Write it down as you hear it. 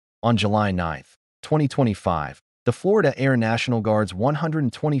On July 9, 2025, the Florida Air National Guard's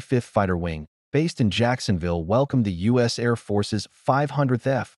 125th Fighter Wing, based in Jacksonville, welcomed the U.S. Air Force's 500th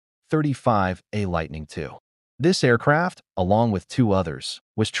F-35A Lightning II. This aircraft, along with two others,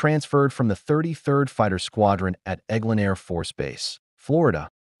 was transferred from the 33rd Fighter Squadron at Eglin Air Force Base, Florida,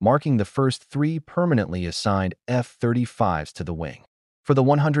 marking the first three permanently assigned F-35s to the wing. For the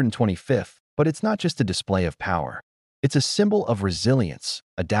 125th, but it's not just a display of power. It's a symbol of resilience,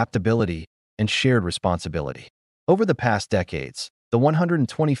 adaptability, and shared responsibility. Over the past decades, the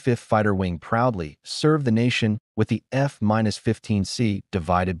 125th Fighter Wing proudly served the nation with the F-15C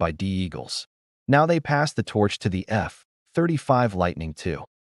divided by D Eagles. Now they pass the torch to the F-35 Lightning II.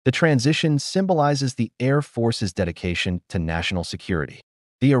 The transition symbolizes the Air Force's dedication to national security.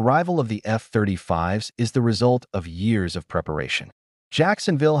 The arrival of the F-35s is the result of years of preparation.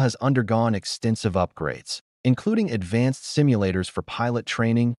 Jacksonville has undergone extensive upgrades, including advanced simulators for pilot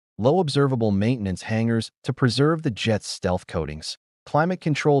training, low observable maintenance hangars to preserve the jet's stealth coatings,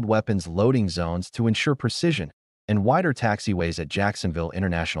 climate-controlled weapons loading zones to ensure precision, and wider taxiways at Jacksonville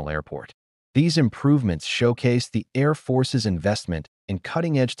International Airport. These improvements showcase the Air Force's investment in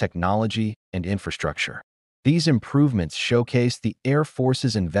cutting-edge technology and infrastructure.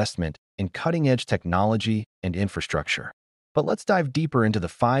 But let's dive deeper into the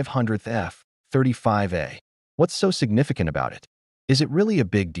 500th F-35A. What's so significant about it? Is it really a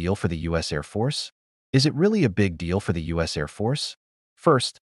big deal for the U.S. Air Force?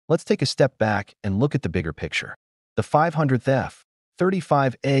 First, let's take a step back and look at the bigger picture. The 500th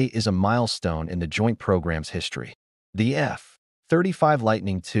F-35A is a milestone in the joint program's history. The F-35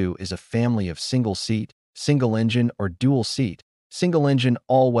 Lightning II is a family of single-seat, single-engine, or dual-seat, single-engine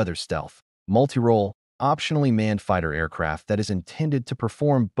all-weather stealth, multi-role, optionally manned fighter aircraft that is intended to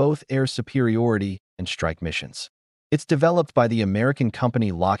perform both air superiority and strike missions. It's developed by the American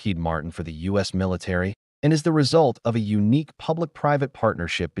company Lockheed Martin for the U.S. military and is the result of a unique public-private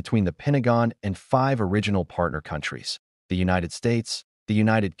partnership between the Pentagon and 5 original partner countries: the United States, the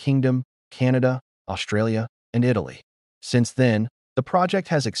United Kingdom, Canada, Australia, and Italy. Since then, the project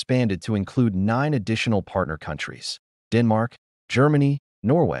has expanded to include 9 additional partner countries: Denmark, Germany,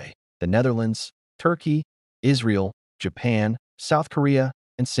 Norway, the Netherlands, Turkey, Israel, Japan, South Korea,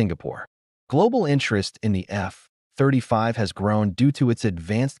 and Singapore. Global interest in the F-35 has grown due to its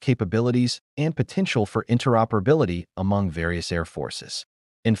advanced capabilities and potential for interoperability among various air forces.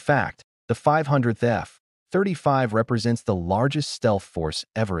 In fact, the 500th F-35 represents the largest stealth force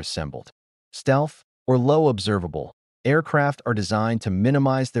ever assembled. Stealth, or low observable, aircraft are designed to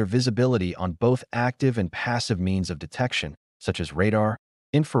minimize their visibility on both active and passive means of detection, such as radar,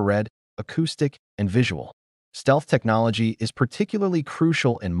 infrared, acoustic, and visual. Stealth technology is particularly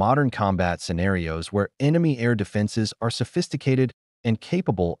crucial in modern combat scenarios where enemy air defenses are sophisticated and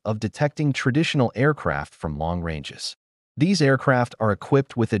capable of detecting traditional aircraft from long ranges. These aircraft are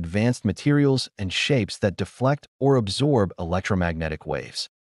equipped with advanced materials and shapes that deflect or absorb electromagnetic waves,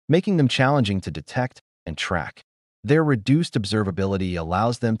 making them challenging to detect and track. Their reduced observability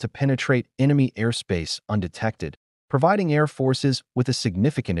allows them to penetrate enemy airspace undetected, providing air forces with a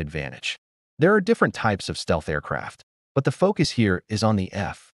significant advantage. There are different types of stealth aircraft, but the focus here is on the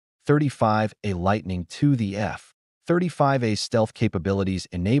F-35A Lightning II. The F-35A stealth capabilities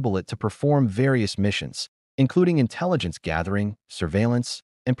enable it to perform various missions, including intelligence gathering, surveillance,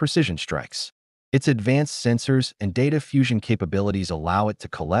 and precision strikes. Its advanced sensors and data fusion capabilities allow it to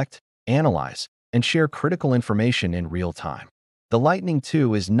collect, analyze, and share critical information in real time. The Lightning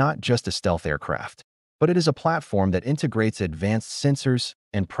II is not just a stealth aircraft, but it is a platform that integrates advanced sensors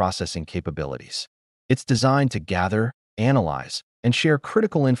and processing capabilities. It's designed to gather, analyze, and share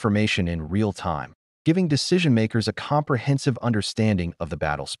critical information in real time, giving decision-makers a comprehensive understanding of the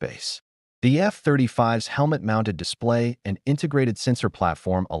battle space. The F-35's helmet-mounted display and integrated sensor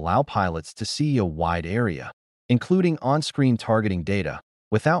platform allow pilots to see a wide area, including on-screen targeting data,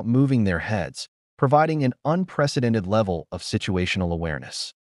 without moving their heads, providing an unprecedented level of situational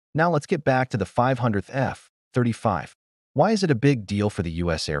awareness. Now let's get back to the 500th F-35. Why is it a big deal for the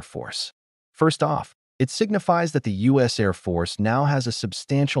U.S. Air Force? First off, it signifies that the U.S. Air Force now has a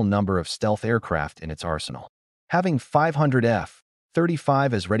substantial number of stealth aircraft in its arsenal. Having 500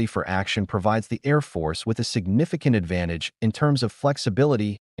 F-35 as ready for action provides the Air Force with a significant advantage in terms of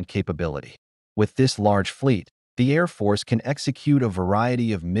flexibility and capability. With this large fleet, the Air Force can execute a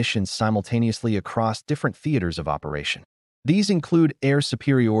variety of missions simultaneously across different theaters of operation. These include air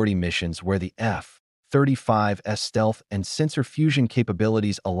superiority missions where the F-35's stealth and sensor fusion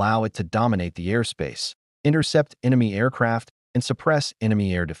capabilities allow it to dominate the airspace, intercept enemy aircraft, and suppress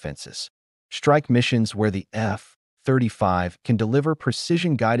enemy air defenses. Strike missions where the F-35 can deliver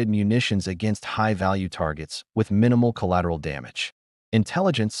precision-guided munitions against high-value targets with minimal collateral damage.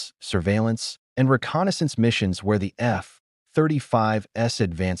 Intelligence, surveillance, and reconnaissance missions where the F-35's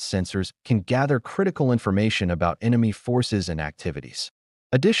advanced sensors can gather critical information about enemy forces and activities.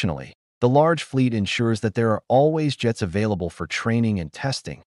 Additionally, the large fleet ensures that there are always jets available for training and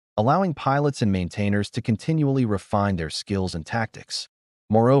testing, allowing pilots and maintainers to continually refine their skills and tactics.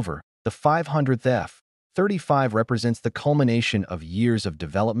 Moreover, the 500th F-35 represents the culmination of years of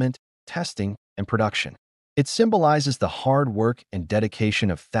development, testing, and production. It symbolizes the hard work and dedication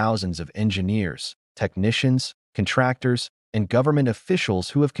of thousands of engineers, technicians, contractors, and government officials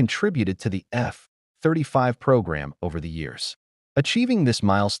who have contributed to the F-35 program over the years. Achieving this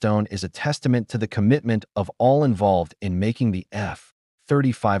milestone is a testament to the commitment of all involved in making the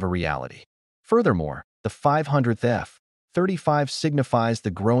F-35 a reality. Furthermore, the 500th F-35 signifies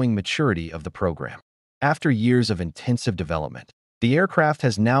the growing maturity of the program. After years of intensive development, the aircraft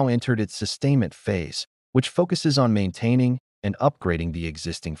has now entered its sustainment phase, which focuses on maintaining and upgrading the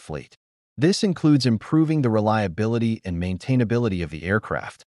existing fleet. This includes improving the reliability and maintainability of the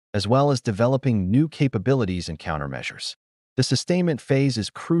aircraft, as well as developing new capabilities and countermeasures. The sustainment phase is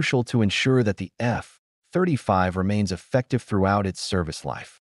crucial to ensure that the F-35 remains effective throughout its service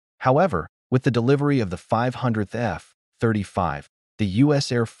life. However, with the delivery of the 500th F-35, the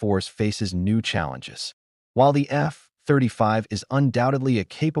U.S. Air Force faces new challenges. While the F-35 is undoubtedly a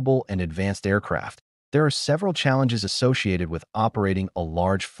capable and advanced aircraft, there are several challenges associated with operating a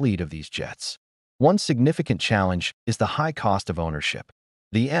large fleet of these jets. One significant challenge is the high cost of ownership.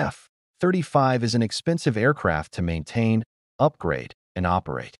 The F-35 is an expensive aircraft to maintain, upgrade, and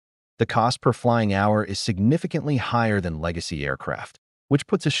operate. The cost per flying hour is significantly higher than legacy aircraft, which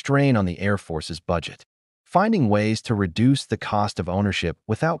puts a strain on the Air Force's budget. Finding ways to reduce the cost of ownership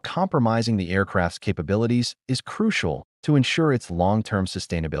without compromising the aircraft's capabilities is crucial to ensure its long-term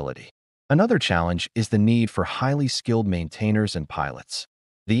sustainability. Another challenge is the need for highly skilled maintainers and pilots.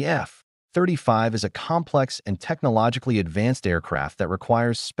 The F-35 is a complex and technologically advanced aircraft that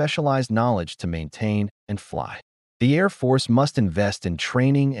requires specialized knowledge to maintain and fly. The Air Force must invest in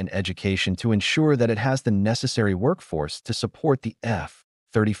training and education to ensure that it has the necessary workforce to support the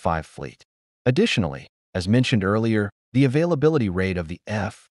F-35 fleet. Additionally, as mentioned earlier, the availability rate of the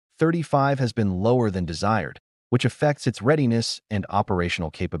F-35 has been lower than desired, which affects its readiness and operational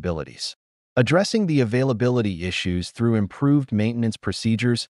capabilities. Addressing the availability issues through improved maintenance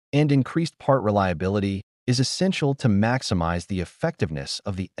procedures and increased part reliability is essential to maximize the effectiveness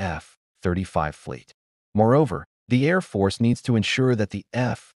of the F-35 fleet. Moreover, the Air Force needs to ensure that the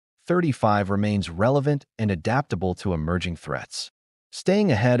F-35 remains relevant and adaptable to emerging threats.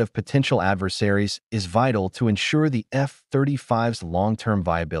 Staying ahead of potential adversaries is vital to ensure the F-35's long-term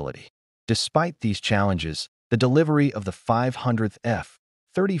viability. Despite these challenges, the delivery of the 500th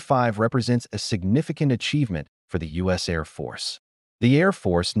F-35 represents a significant achievement for the U.S. Air Force. The Air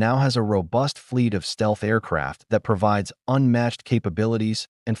Force now has a robust fleet of stealth aircraft that provides unmatched capabilities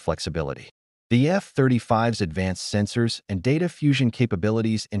and flexibility. The F-35's advanced sensors and data fusion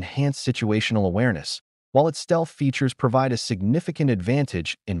capabilities enhance situational awareness, while its stealth features provide a significant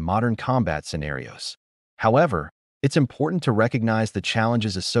advantage in modern combat scenarios. However, it's important to recognize the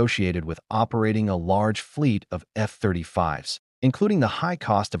challenges associated with operating a large fleet of F-35s, including the high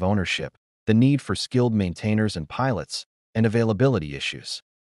cost of ownership, the need for skilled maintainers and pilots, and availability issues,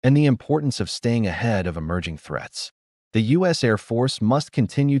 and the importance of staying ahead of emerging threats. The U.S. Air Force must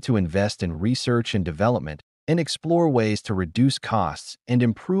continue to invest in research and development and explore ways to reduce costs and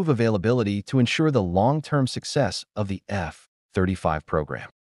improve availability to ensure the long-term success of the F-35 program.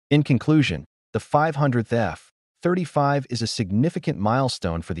 In conclusion, the 500th F-35 is a significant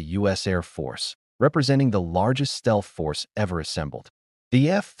milestone for the U.S. Air Force, representing the largest stealth force ever assembled. The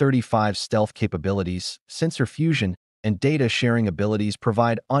F-35's stealth capabilities, sensor fusion, and data sharing abilities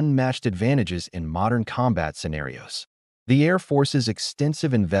provide unmatched advantages in modern combat scenarios. The Air Force's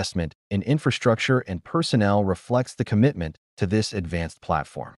extensive investment in infrastructure and personnel reflects the commitment to this advanced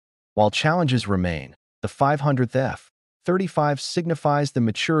platform. While challenges remain, the 500th F-35 signifies the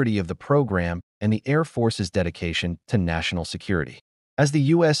maturity of the program and the Air Force's dedication to national security. As the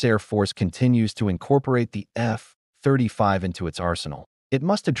U.S. Air Force continues to incorporate the F-35 into its arsenal, it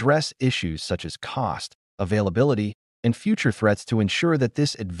must address issues such as cost, availability, and future threats to ensure that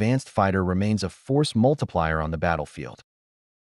this advanced fighter remains a force multiplier on the battlefield.